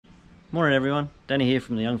Morning everyone, Danny here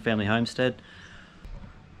from the Young Family Homestead.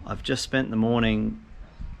 I've just spent the morning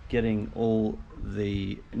getting all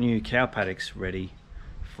the new cow paddocks ready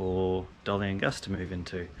for Dolly and Gus to move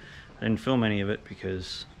into. I didn't film any of it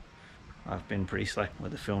because I've been pretty slack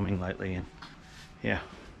with the filming lately, and yeah,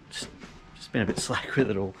 just been a bit slack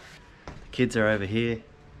with it all. The kids are over here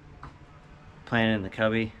playing in the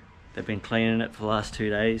cubby. They've been cleaning it for the last 2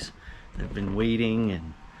 days. They've been weeding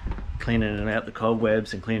and cleaning out the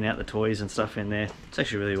cobwebs and cleaning out the toys and stuff in there. It's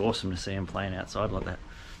actually really awesome to see them playing outside like that.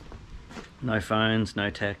 No phones, no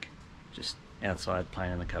tech, just outside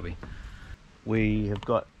playing in the cubby. We have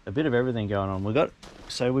got a bit of everything going on. We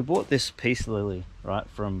bought this peace lily, right,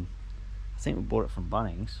 from, I think we bought it from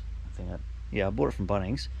Bunnings. I bought it from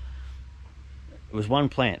Bunnings. It was one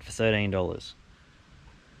plant for $13.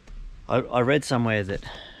 I read somewhere that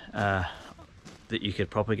that you could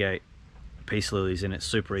propagate peace lilies and it's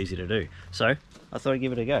super easy to do. So I thought I'd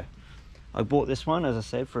give it a go. I bought this one, as I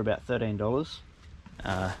said, for about $13.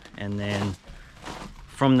 And then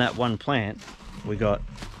from that one plant, we got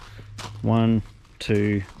 1,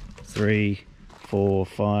 2, 3, 4,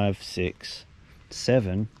 5, 6,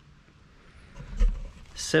 7.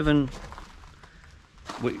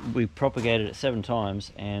 We propagated it 7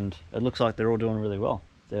 times, and it looks like they're all doing really well.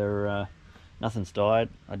 They're nothing's died.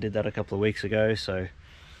 I did that a couple of weeks ago, so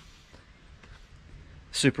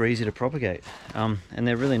super easy to propagate. And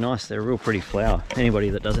they're really nice. They're a real pretty flower. Anybody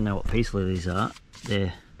that doesn't know what peace lilies are,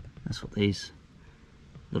 that's what these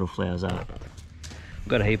little flowers are. We've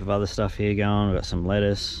got a heap of other stuff here going. We've got some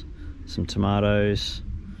lettuce, some tomatoes.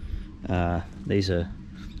 These are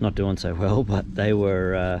not doing so well, but they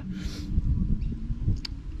were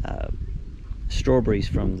strawberries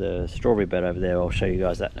from the strawberry bed over there. I'll show you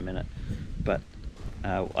guys that in a minute. But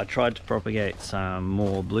I tried to propagate some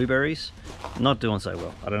more blueberries. Not doing so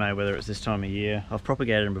well. I don't know whether it's this time of year. I've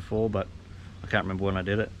propagated them before, but I can't remember when I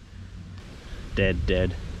did it.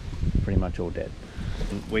 Dead. Pretty much all dead.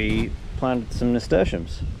 We planted some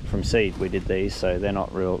nasturtiums from seed. We did these, so they're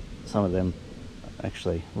not real. Some of them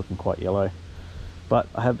actually looking quite yellow. But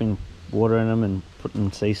I have been watering them and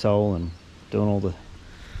putting sea salt and doing all the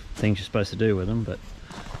things you're supposed to do with them. But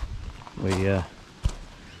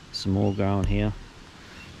some more growing here.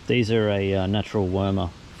 These are a natural wormer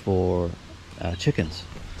for chickens,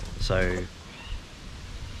 so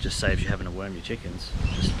just saves you having to worm your chickens.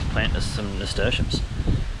 Just plant us some nasturtiums.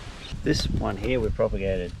 This one here we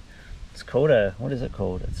propagated, it's called what is it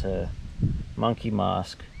called? It's a monkey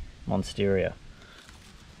mask monstera.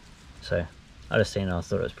 So I just seen it, I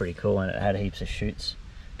thought it was pretty cool, and it had heaps of shoots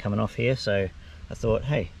coming off here, so I thought,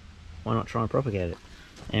 hey, why not try and propagate it?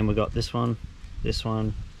 And we got this one,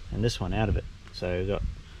 and this one out of it. So we got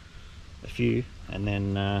a few, and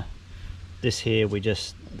then this here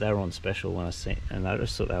they were on special when I seen, and I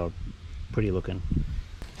just thought they were pretty looking.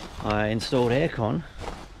 I installed aircon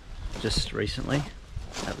just recently.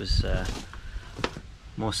 That was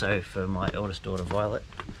more so for my eldest daughter Violet.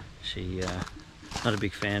 She not a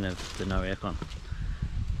big fan of the no aircon,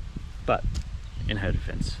 but in her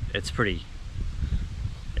defense, it's pretty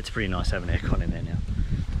nice having aircon in there now.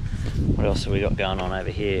 What else have we got going on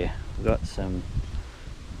over here? We've got some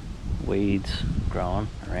weeds growing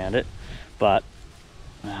around it, but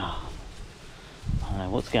I don't know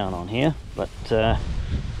what's going on here, but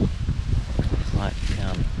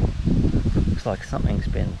looks like something's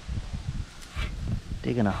been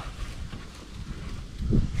digging a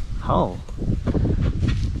hole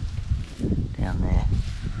down there.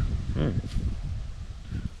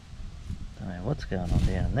 Don't know what's going on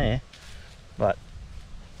down there, but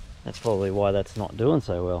that's probably why that's not doing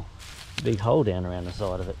so well. Big hole down around the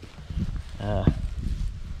side of it. I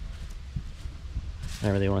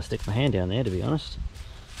don't really want to stick my hand down there, to be honest,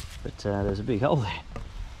 but there's a big hole there.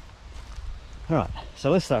 Alright, so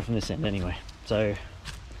let's start from this end anyway. So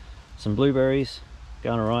some blueberries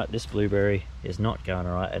going alright. This blueberry is not going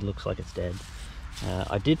alright. It looks like it's dead.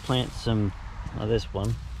 I did plant some, this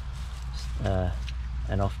one, an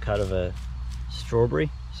offcut of a strawberry.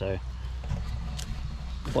 So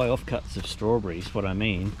by offcuts of strawberries, what I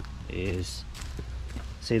mean is,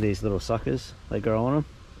 see these little suckers they grow on them?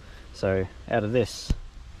 So out of this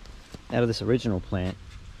original plant,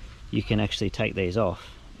 you can actually take these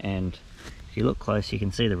off, and if you look close you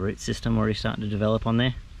can see the root system already starting to develop on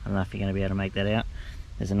there. I don't know if you're going to be able to make that out.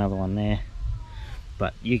 There's another one there,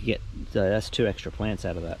 but you get, that's 2 extra plants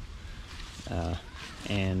out of that,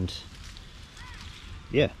 and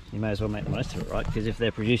yeah, you may as well make the most of it, right? Because if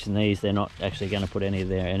they're producing these, they're not actually going to put any of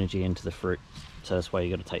their energy into the fruit, so that's why you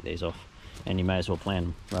got to take these off, and you may as well plant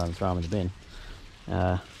them rather than throw them in the bin.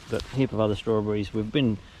 Got a heap of other strawberries. We've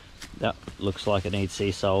been that looks like it needs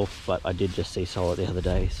sea sole, but I did just sea sole it the other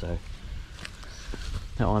day, so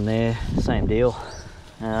that one there, same deal.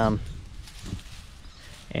 And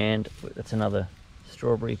that's another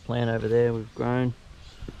strawberry plant over there we've grown.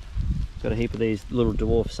 Got a heap of these little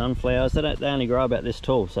dwarf sunflowers. They only grow about this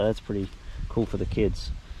tall, so that's pretty cool for the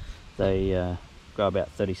kids. They grow about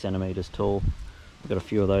 30 centimeters tall. We've got a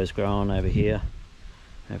few of those growing over here,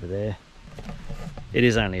 over there. It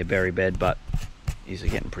is only a berry bed, but these are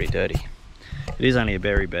getting pretty dirty. It is only a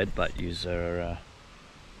berry bed, but these are,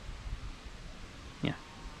 yeah,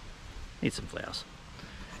 need some flowers.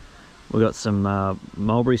 We've got some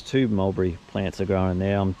mulberries, 2 mulberry plants are growing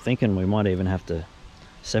there. I'm thinking we might even have to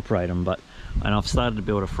separate them, and I've started to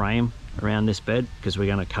build a frame around this bed because we're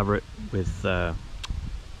going to cover it with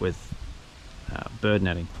bird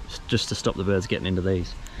netting, just to stop the birds getting into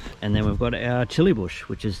these. And then we've got our chili bush,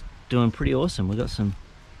 which is doing pretty awesome. We've got some,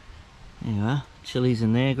 there you are, chilies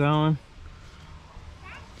in there growing.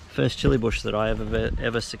 First chili bush that I have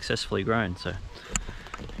ever successfully grown. So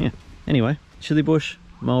yeah, anyway, chili bush,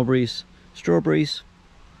 mulberries, strawberries,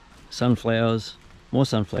 sunflowers, more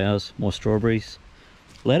strawberries,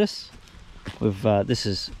 lettuce. We've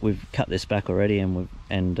cut this back already, and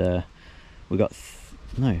we got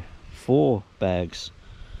 4 bags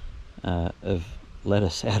of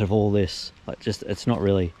lettuce out of all this. Like, just, it's not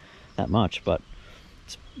really that much, but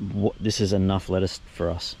this is enough lettuce for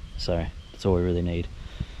us, so that's all we really need.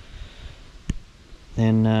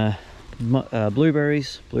 Then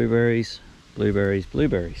blueberries,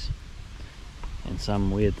 and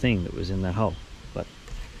some weird thing that was in that hole, but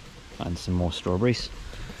find some more strawberries.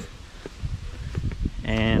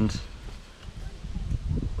 And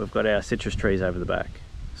we've got our citrus trees over the back,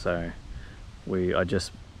 so I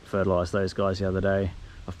just fertilized those guys the other day.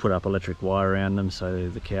 I've put up electric wire around them so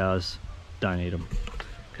the cows don't eat them,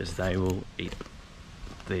 because they will eat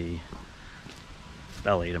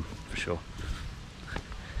they'll eat them for sure.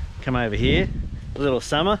 Come over here, little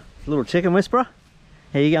Summer, little chicken whisperer.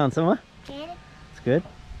 How you going, Summer? Good. It's good.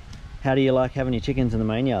 How do you like having your chickens in the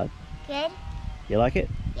main yard? Good. You like it?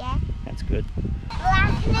 Yeah. That's good.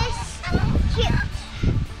 Blackness, cute.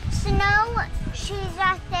 Snow, she's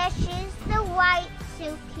right there. She's the white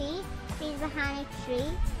Suki. She's behind a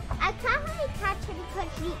tree. I can't really catch her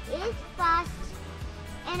because she is fast,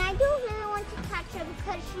 and I do really want to catch her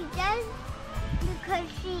because she does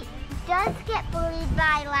get bullied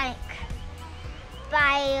by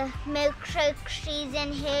milkshake. She's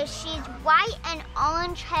in here. She's white and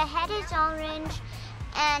orange. Her head is orange,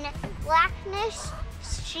 and Blackness,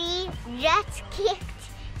 she just kicked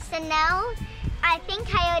Snow. I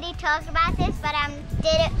think I already talked about this, but I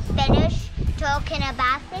didn't finish talking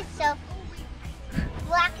about this. So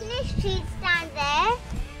Blackness, she's down there.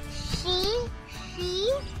 She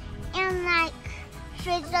and like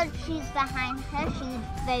Frizzle, she's behind her. She's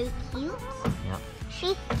very cute. Yeah.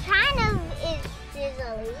 She kind of is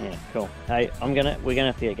fizzly. Yeah, cool. Hey, we're gonna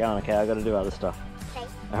have to get going, okay? I've got to do other stuff. Okay.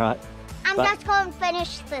 Alright. I'm just going to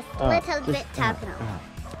finish this little bit talking.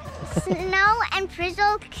 Snow and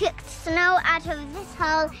Frizzle kicked Snow out of this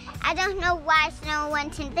hole. I don't know why Snow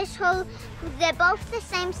went in this hole. They're both the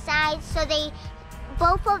same size, so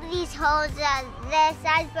both of these holes are their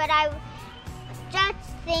size, but I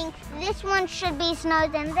just think this one should be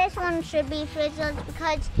Snow's and this one should be Frizzle's,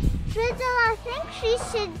 because Frizzle, I think she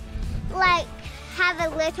should like have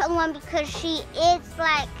a little one because she is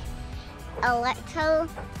like a little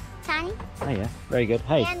tiny. Oh yeah, very good.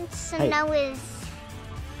 Hey. And Snow is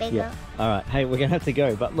bigger. Yeah. All right. Hey, we're gonna have to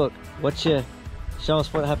go, but look, show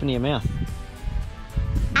us what happened to your mouth.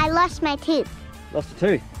 I lost my tooth. Lost a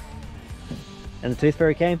tooth. And the tooth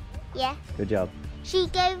fairy came? Yeah. Good job. She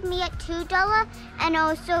gave me a $2 and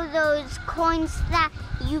also those coins that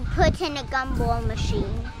you put in a gumball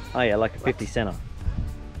machine. Oh yeah, like a 50 cent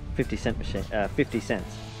 50 cent machine, 50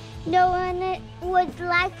 cents. No, and it was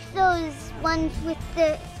like those ones with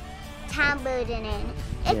the tablet in it.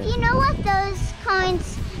 If you know what those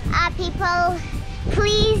coins are, people,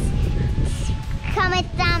 please comment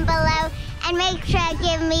down below and make sure to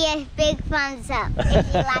give me a big thumbs up if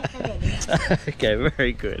you like the video. Okay,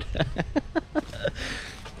 very good.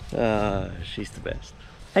 She's the best.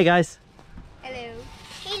 Hey guys. Hello.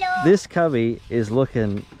 Hello. This cubby is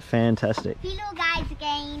looking fantastic. Hello guys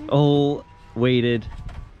again. All weeded.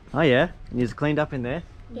 Oh yeah, and it's cleaned up in there.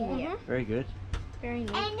 Yeah. Very good. Very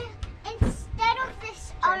nice. And instead of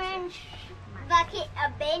this orange bucket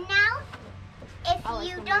a bin now, if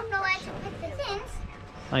you don't know where to put the things.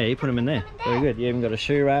 Oh yeah, you put them in there. Very good. You even got a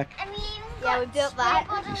shoe rack. And we even we built that.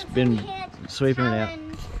 Just been sweeping it out.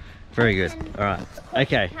 Very good. All right.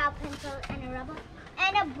 Okay. And a rubber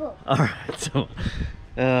and a book. All right. So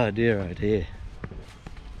Oh dear, oh dear.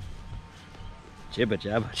 Jibber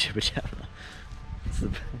jabber, jibber jabber. It's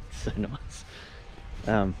so nice.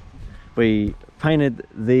 We painted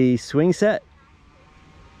the swing set.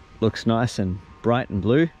 Looks nice and bright and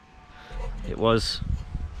blue. It was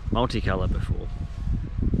multicolour before.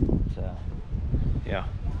 So, yeah.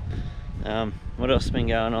 What else has been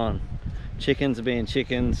going on? Chickens are being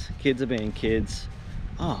chickens, kids are being kids.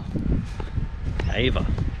 Oh, Ava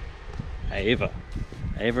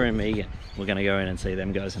and Megan. We're going to go in and see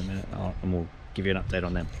them guys in a minute, and we'll give you an update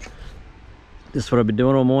on them. This is what I've been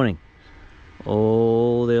doing all morning.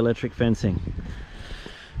 All the electric fencing.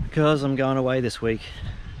 Because I'm going away this week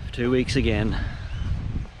for 2 weeks again.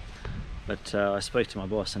 But I spoke to my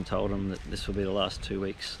boss and told him that this will be the last 2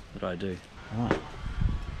 weeks that I do. Right.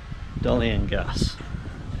 Dolly and Gus.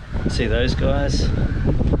 See those guys?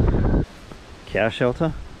 Cow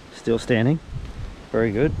shelter, still standing.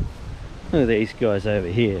 Very good. Look at these guys over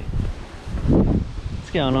here.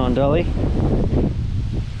 What's going on, Dolly?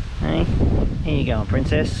 Hey, here you going,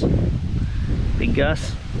 princess. Big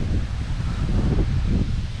Gus.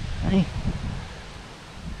 Hey.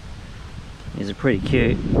 These are pretty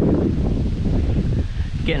cute.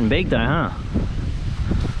 Getting big though, huh?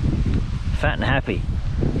 Fat and happy.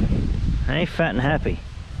 Hey, fat and happy.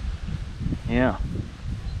 Yeah.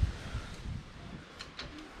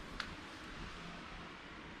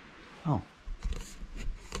 Oh.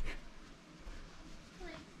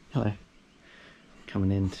 Hello.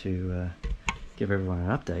 Coming in to give everyone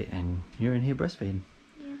an update, and you're in here breastfeeding.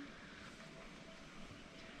 Yeah.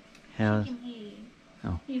 How's... She can hear you.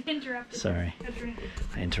 Oh. You've interrupted. Sorry. A drink.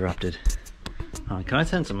 I interrupted. Oh, can I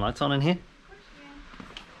turn some lights on in here?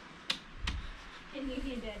 Can you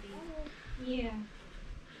hear Daddy? Yeah.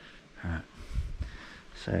 Alright.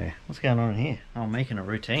 So, what's going on in here? Oh, I'm making a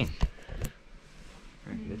routine.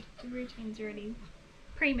 Very good. The routine's already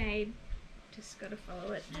pre-made. Just got to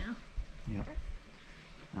follow it now. Yep.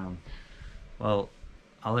 Well,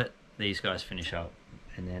 I'll let these guys finish up,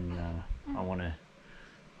 and then I want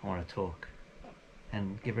to talk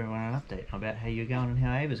and give everyone an update about how you're going and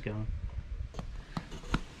how Ava's going.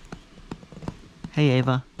 Hey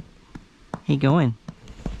Ava, how you going?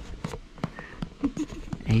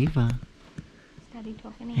 Ava, Is Daddy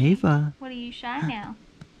talking to you? Ava, What are you shy now?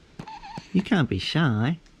 you can't be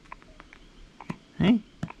shy. Hey,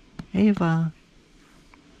 Ava,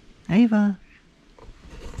 Ava.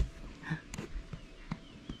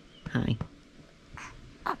 Hi.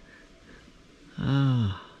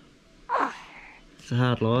 Oh, it's a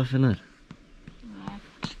hard life, isn't it? Yeah.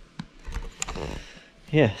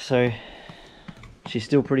 Yeah, so she's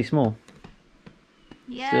still pretty small.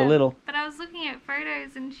 Yeah. Still little. But I was looking at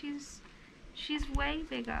photos and she's way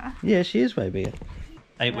bigger. Yeah, she is way bigger.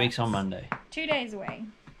 8 Right. weeks on Monday. 2 days away.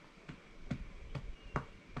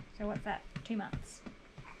 So what's that? 2 months.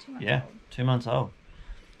 2 months Yeah, old. 2 months old.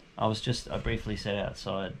 I briefly said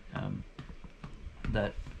outside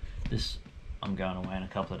that I'm going away in a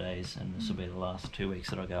couple of days, and this will be the last 2 weeks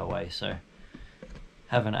that I go away. So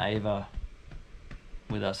having Ava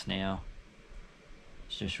with us now,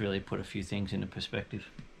 it's just really put a few things into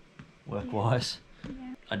perspective, work-wise.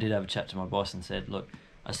 Yeah. I did have a chat to my boss and said, look,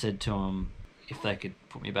 I said to him if they could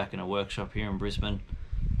put me back in a workshop here in Brisbane,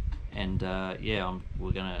 and yeah,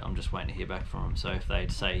 I'm just waiting to hear back from them. So if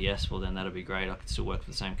they'd say yes, well then that'll be great. I could still work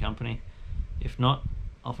for the same company. If not,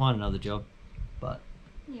 I'll find another job, but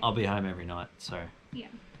Yeah. I'll be home every night. So Yeah.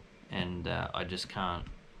 and I just can't.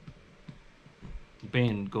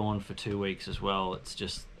 Being gone for 2 weeks as well, it's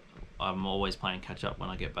just I'm always playing catch up when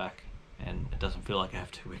I get back, and it doesn't feel like I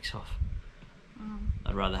have 2 weeks off.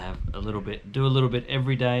 I'd rather have do a little bit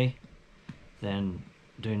every day than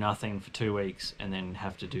do nothing for 2 weeks and then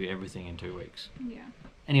have to do everything in 2 weeks. Yeah.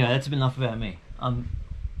 Anyway, that's been enough about me.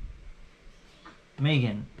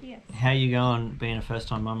 Megan, Yes. how you going being a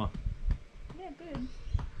first-time mama? Yeah, good.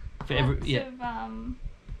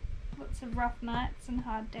 Lots of rough nights and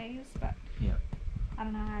hard days, but Yeah. I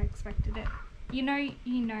don't know how I expected it. You know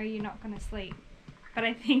you're not going to sleep, but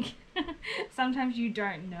I think sometimes you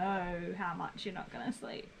don't know how much you're not going to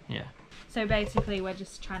sleep. Yeah. So basically we're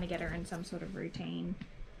just trying to get her in some sort of routine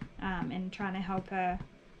and trying to help her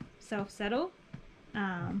self-settle.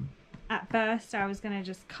 At first I was going to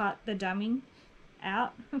just cut the dumbing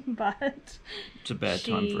out, but It's a bad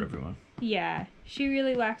time for everyone. yeah, she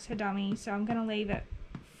really likes her dummy, so I'm going to leave it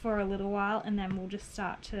for a little while and then we'll just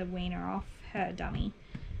start to wean her off her dummy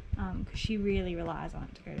because she really relies on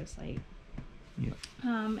it to go to sleep. Yep.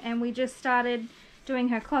 And we just started doing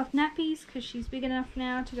her cloth nappies because she's big enough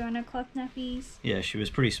now to go in her cloth nappies. Yeah, she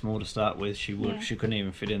was pretty small to start with. She Yeah. couldn't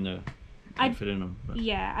even fit in the can fit in them. But.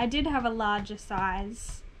 Yeah, I did have a larger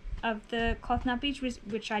size of the cloth nappies,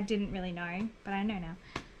 which I didn't really know, but I know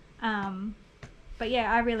now. But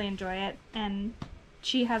yeah, I really enjoy it, and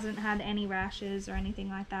she hasn't had any rashes or anything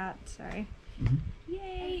like that, so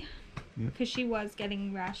yay! Because she was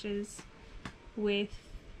getting rashes with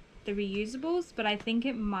the reusables, but I think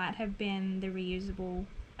it might have been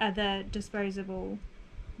the disposable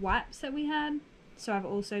wipes that we had. So I've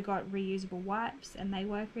also got reusable wipes, and they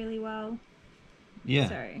work really well. Yeah.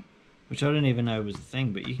 So, which I didn't even know was a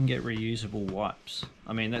thing, but you can get reusable wipes.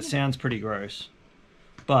 I mean, that sounds pretty gross,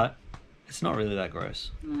 but it's not really that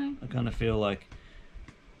gross. No. I kind of feel like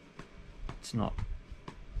it's not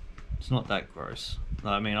that gross.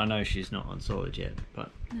 I mean, I know she's not on solids yet,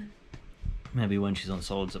 but maybe when she's on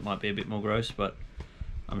solids it might be a bit more gross, but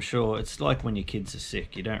I'm sure it's like when your kids are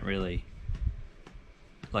sick. You don't really...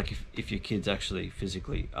 Like if your kids actually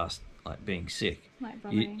physically are like being sick, Like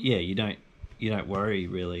you don't worry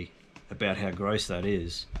really about how gross that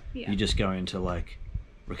is. Yeah. You just go into like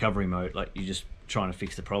recovery mode, like you're just trying to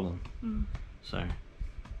fix the problem. So I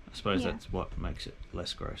suppose that's what makes it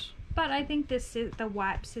less gross. But I think this is the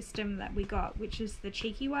wipe system that we got, which is the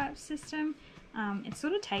cheeky wipe system. It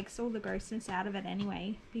sort of takes all the grossness out of it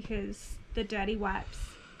anyway, because the dirty wipes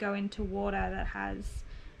go into water that has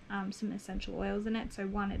some essential oils in it. So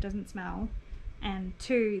one, it doesn't smell, and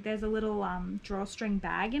two, there's a little drawstring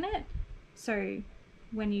bag in it. So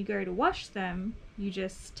when you go to wash them, you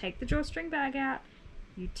just take the drawstring bag out,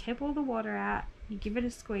 you tip all the water out, you give it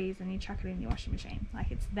a squeeze, and you chuck it in your washing machine.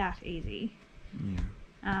 Like, it's that easy.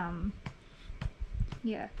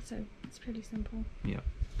 Yeah, so it's pretty simple. Yeah.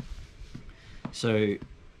 So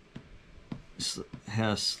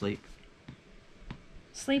how's sleep?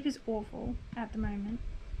 Sleep is awful at the moment.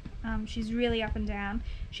 She's really up and down.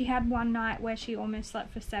 She had one night where she almost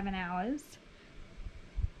slept for 7 hours,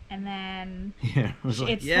 and then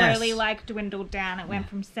it slowly like dwindled down. It went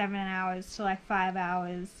from 7 hours to like 5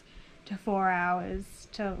 hours to 4 hours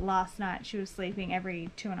to last night she was sleeping every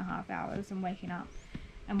 2.5 hours and waking up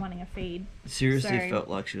and wanting a feed. It seriously felt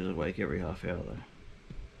like she was awake every half hour though.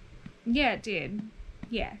 Yeah, it did.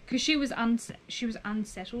 Yeah, because she was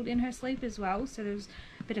unsettled in her sleep as well, so there was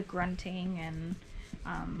a bit of grunting and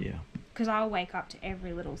because I'll wake up to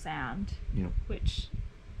every little sound. Yeah. Which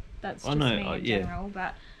that's just me in general,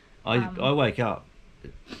 but I wake up.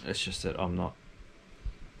 It's just that I'm not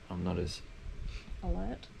as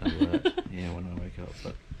alert. Yeah, when I wake up,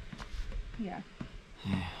 but yeah,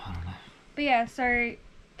 I don't know. But yeah, so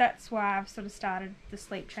that's why I've sort of started the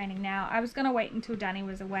sleep training now. I was gonna wait until Danny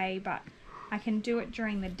was away, but I can do it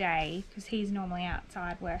during the day because he's normally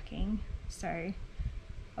outside working. So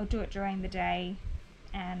I'll do it during the day,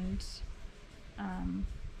 and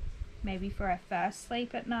maybe for a first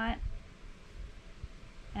sleep at night,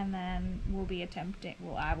 and then I will be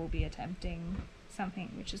attempting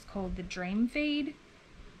something which is called the dream feed,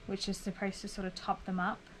 which is supposed to sort of top them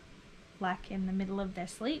up like in the middle of their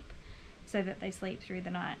sleep so that they sleep through the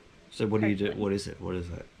night. So what do you do? What is it? What is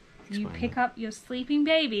that? You pick up your sleeping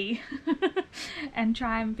baby and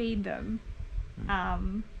try and feed them.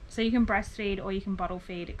 So you can breastfeed or you can bottle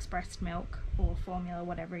feed expressed milk or formula,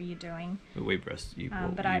 whatever you're doing. But we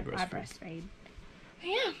breastfeed. But I breastfeed.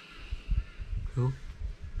 Yeah. Cool.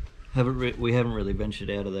 We haven't really ventured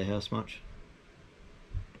out of the house much.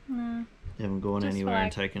 No. Haven't gone anywhere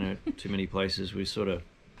and taken her too many places. We sort of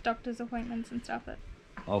doctor's appointments and stuff.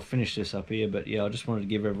 I'll finish this up here, but yeah, I just wanted to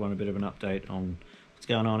give everyone a bit of an update on what's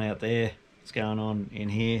going on out there, what's going on in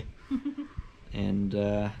here, and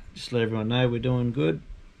just let everyone know we're doing good.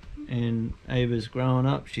 And Ava's growing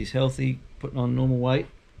up, she's healthy, putting on normal weight.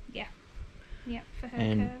 Yeah. Yeah, for her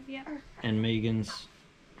curve, yeah. And Megan's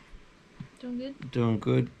doing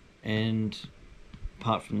good. And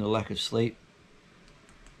apart from the lack of sleep,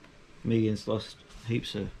 Megan's lost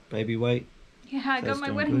heaps of baby weight. Yeah, I got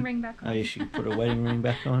my wedding ring back on. Oh, you should put a wedding ring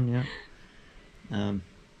back on, yeah.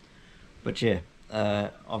 But yeah,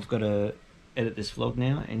 I've got to edit this vlog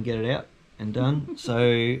now and get it out and done.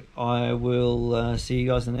 So I will see you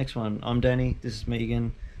guys in the next one. I'm Danny, this is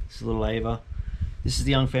Megan, this is little Ava. This is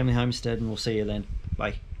the Young Family Homestead, and we'll see you then.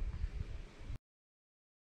 Bye.